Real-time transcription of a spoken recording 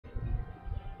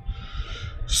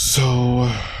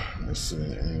So, let's see.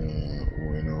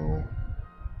 Ueno.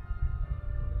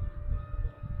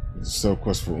 It's a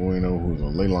self-quest for Ueno, who's a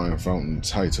Leyline Fountain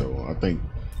Taito. I think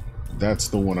that's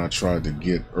the one I tried to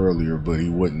get earlier, but he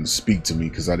wouldn't speak to me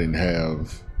because I didn't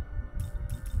have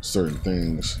certain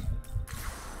things.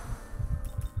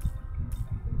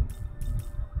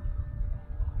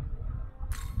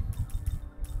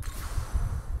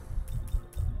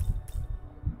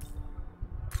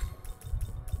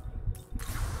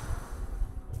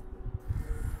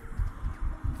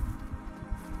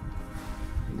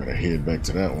 Gotta head back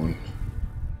to that one.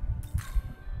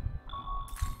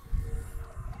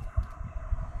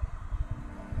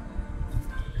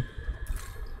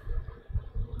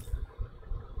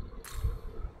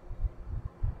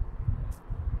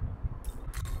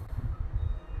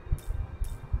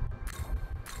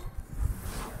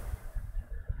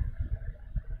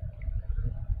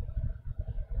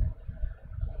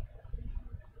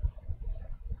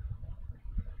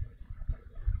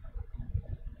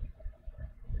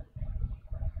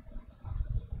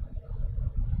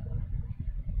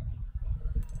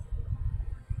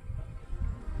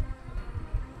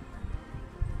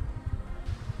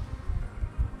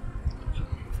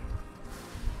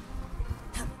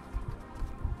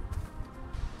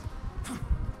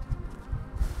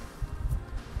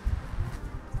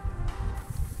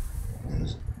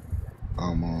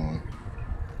 I'm on.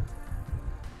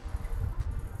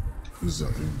 He's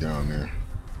up down there.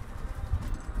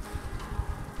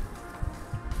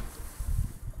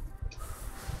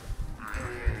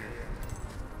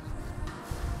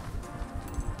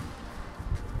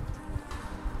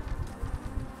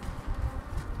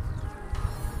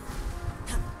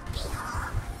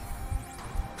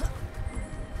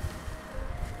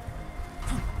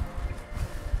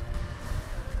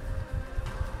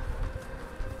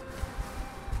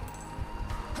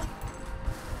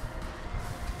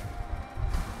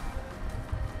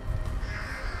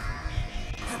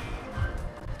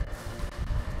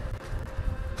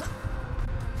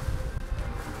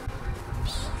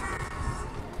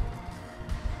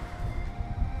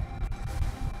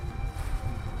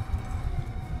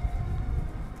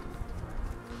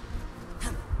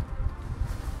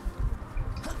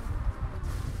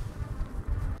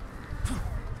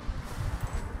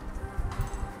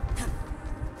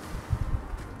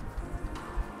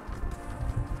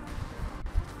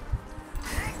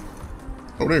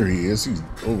 Oh, there he is. He's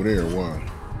over there. Wow.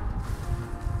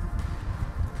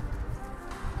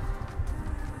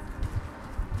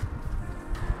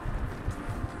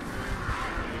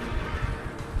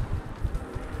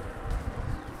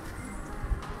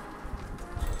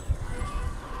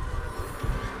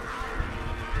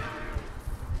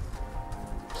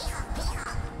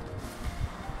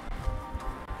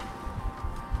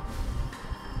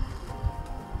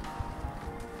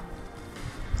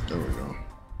 There we go.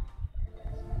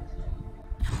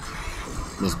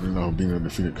 Must be now being a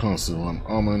defeated consul. I'm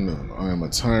Amun, and I am a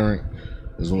tyrant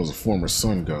as well as a former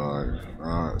sun god.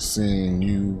 Seeing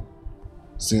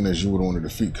as you would want to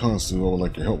defeat consul, I would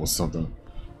like your help with something.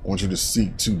 I want you to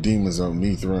seek two demons out,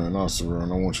 Mithra and Asura,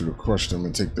 and I want you to crush them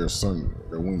and take their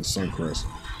winged sun crest.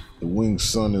 The winged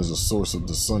sun is a source of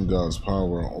the sun god's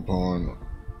power.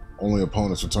 Only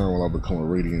upon its return will I become a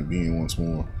radiant being once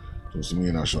more. So to me,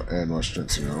 and I shall add my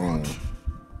strength to your own.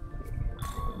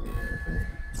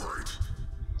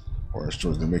 Alright,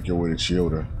 choice to make your way to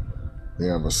Chiyoda. They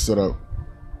have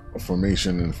a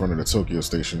formation in front of the Tokyo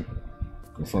station.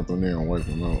 Confront them there and wipe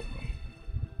them out.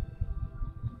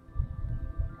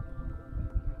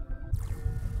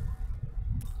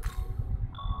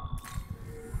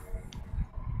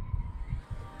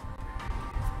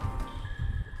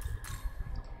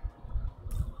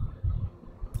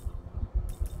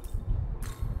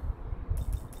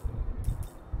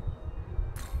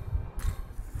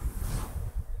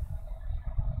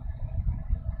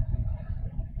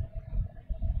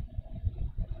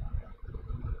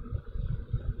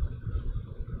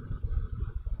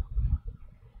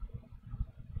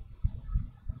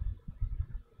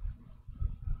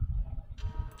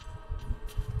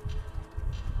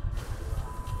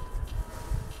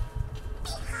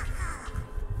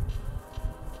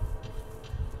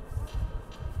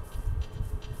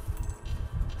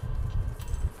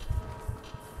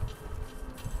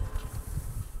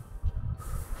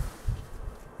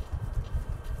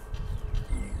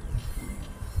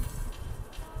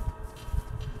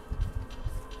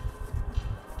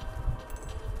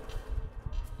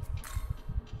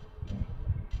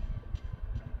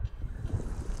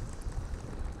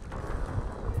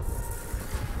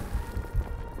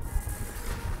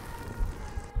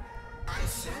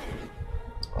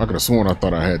 I could have sworn I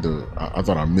thought I had to. I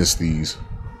thought I missed these,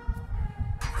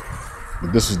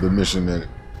 but this is the mission that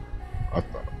the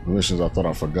missions I thought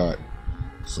I forgot.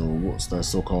 So what's that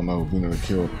so-called Navino that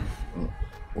killed?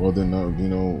 Well then,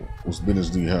 Navino, whose business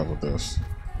do you have with us?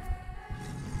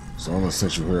 So I'm gonna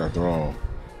send you here after all.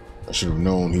 I should have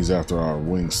known he's after our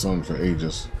winged son for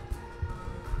ages.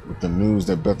 With the news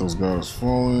that Bethel's god has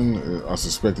fallen, I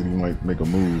suspected he might make a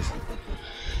move.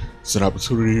 It's an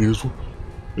opportunity.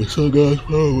 The sun god's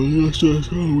power. We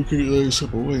can't let it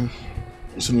slip away.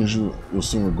 As soon as you'll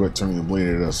soon regret turning your blade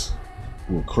at us.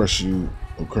 We'll crush you.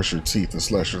 We'll crush your teeth and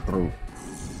slash your throat.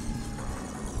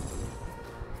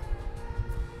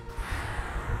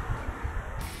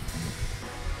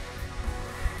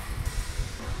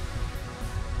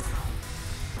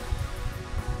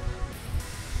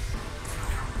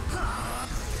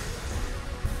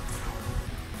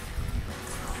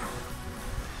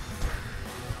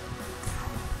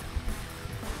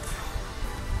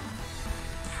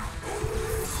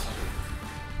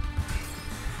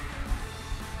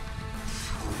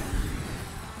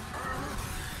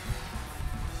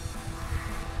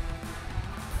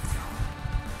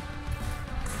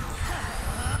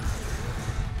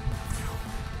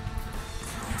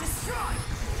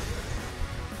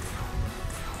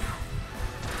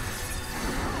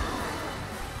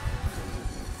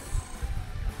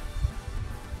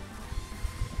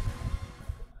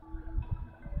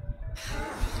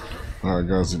 Alright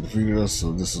guys, they defeated us,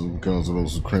 so this is because of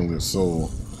those who claim their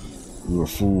soul. We were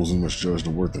fools who misjudged the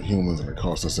worth of humans, and it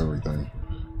cost us everything.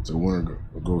 To the winner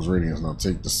goes Radiance. Now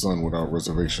take the sun without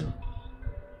reservation.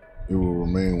 It will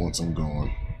remain once I'm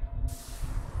gone.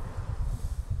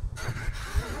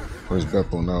 First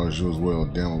Bethel, now is you as well,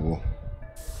 damnable.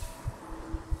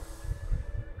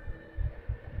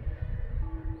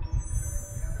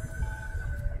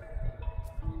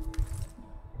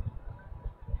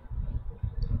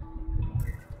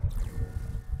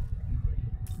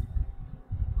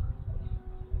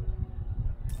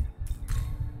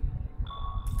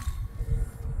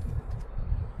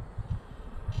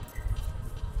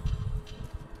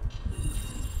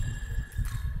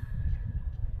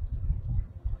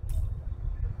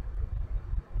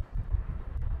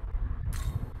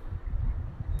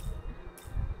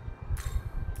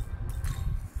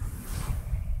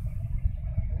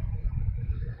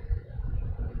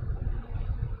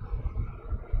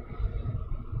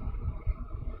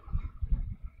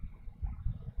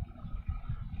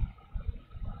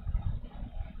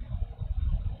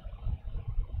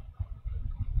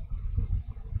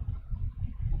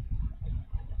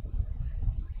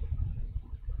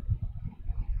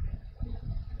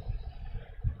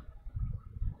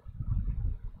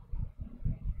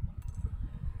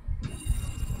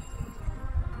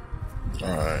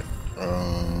 Alright,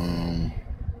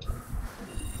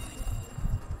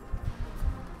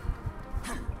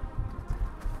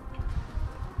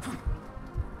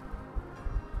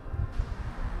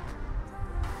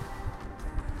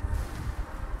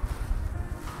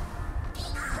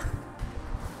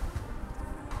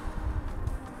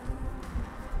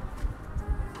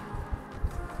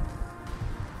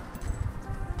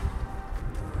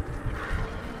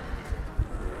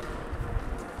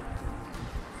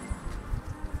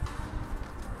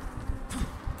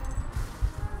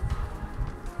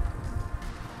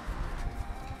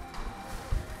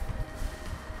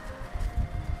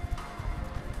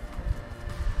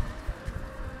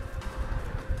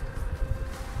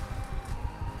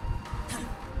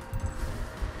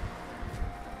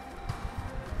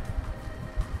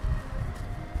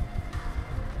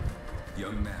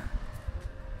 young man.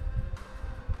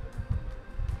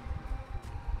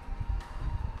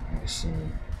 let's see.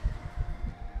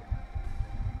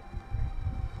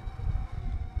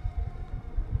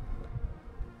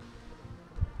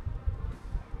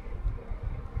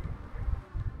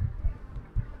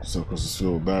 So, because it's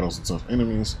filled with battles and tough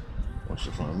enemies, once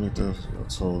you find Mithras, you're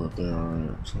told that they are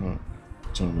in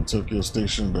Tournament Tokyo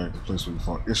Station, back to the place where you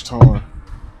fought Ishtar.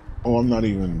 Oh, I'm not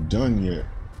even done yet.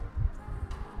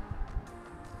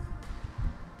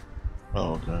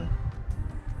 Oh, okay.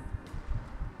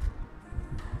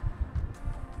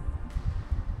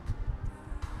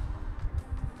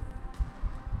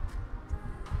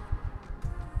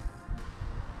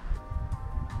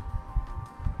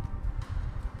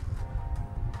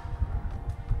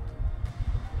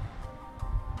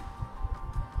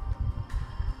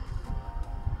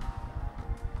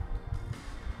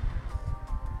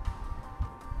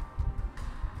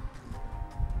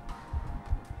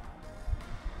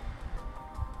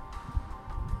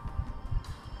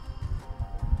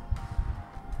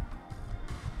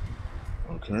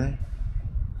 Okay.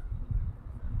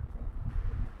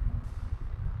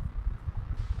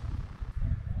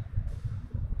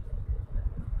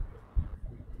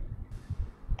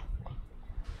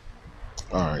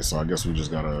 Alright, so I guess we just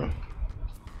gotta...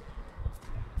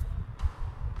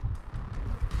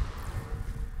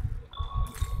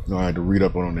 No, I had to read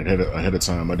up on it ahead of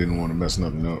time. I didn't want to mess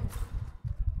nothing up.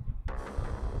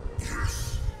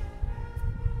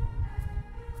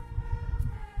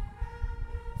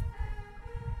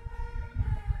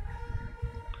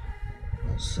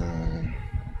 So...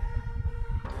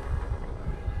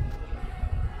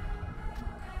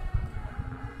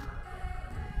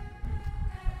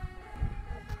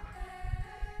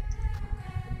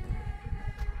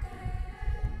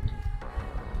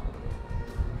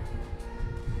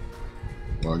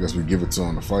 Well, I guess we give it to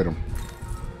him to fight him.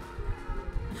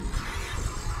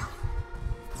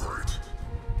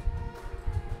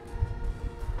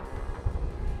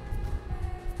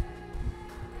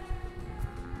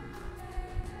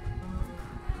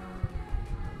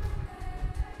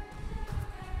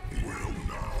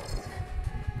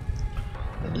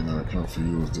 I did not account for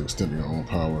you as the extent of your own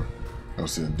power. I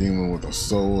see a demon with a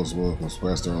soul as well as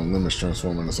past their own limits,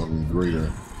 transforming into something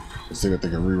greater. To say that they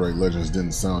can rewrite legends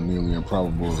didn't sound nearly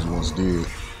improbable as it once did.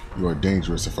 You are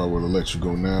dangerous. If I were to let you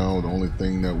go now, the only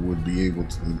thing that would be able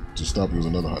to stop you is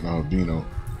another albino.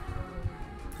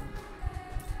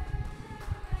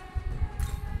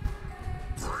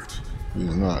 He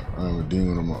is not. I am a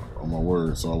demon on my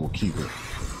word, so I will keep it.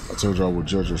 I told you I would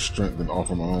judge your strength and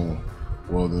offer my own.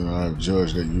 Well, then I have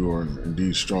judged that you are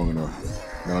indeed strong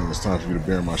enough. Now it's time for you to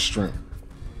bear my strength.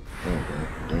 Okay,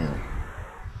 damn.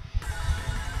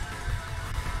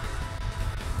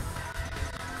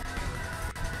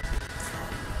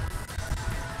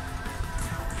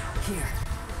 Here.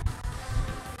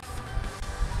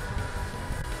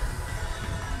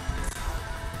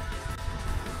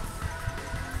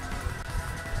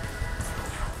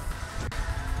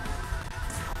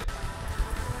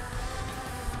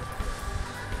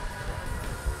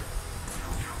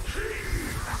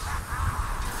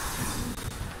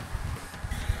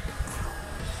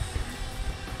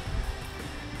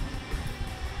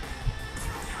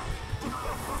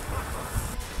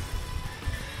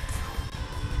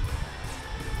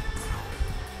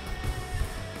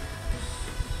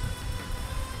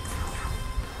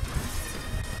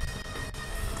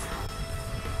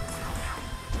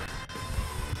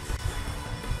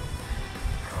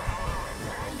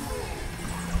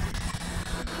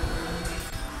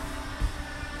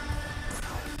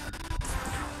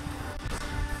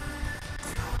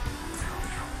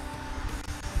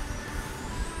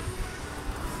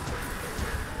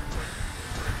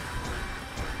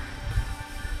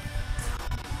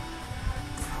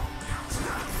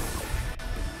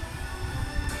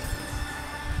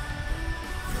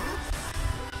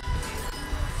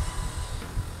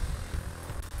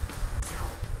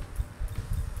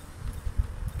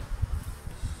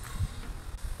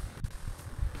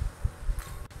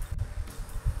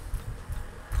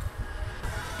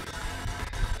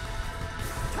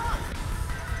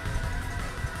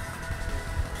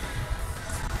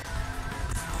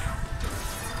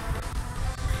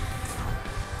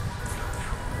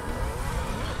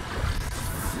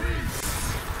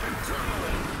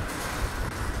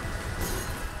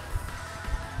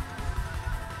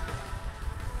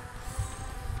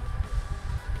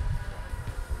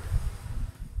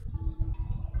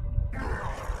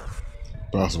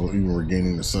 Possible, even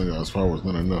regaining the sun god's power is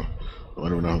not enough. I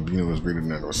don't know how Bino is greater than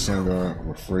that. Or sun god, I'm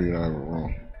afraid I have it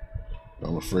wrong.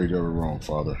 I'm afraid you have it wrong,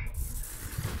 Father.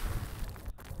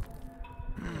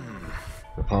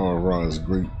 The power of Ra is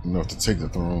great enough to take the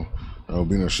throne.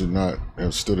 Albino should not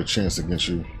have stood a chance against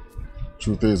you.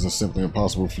 Truth is, it's simply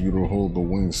impossible for you to hold the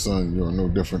winged sun. You are no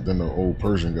different than the old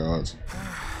Persian gods.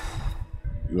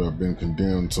 You have been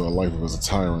condemned to a life as a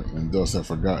tyrant and thus have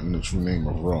forgotten the true name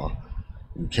of Ra.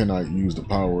 You cannot use the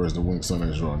power as the winged sun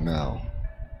as you are now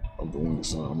of the winged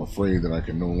sun. I'm afraid that I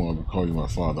can no longer call you my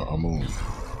father, Amun.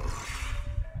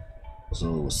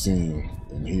 So it was seen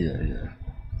and here.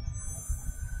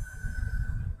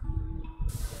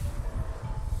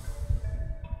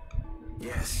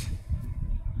 Yes.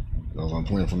 As I'm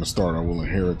playing from the start, I will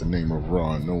inherit the name of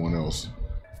Ra and no one else.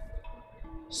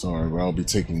 Sorry, but I'll be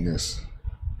taking this.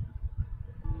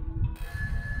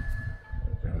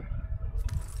 Okay.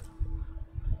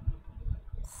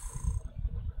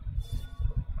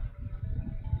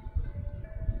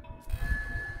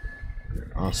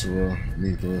 Asura,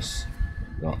 Mithras,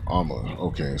 Amma.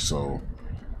 Okay, so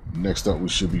next up we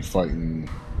should be fighting,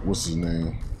 what's his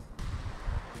name?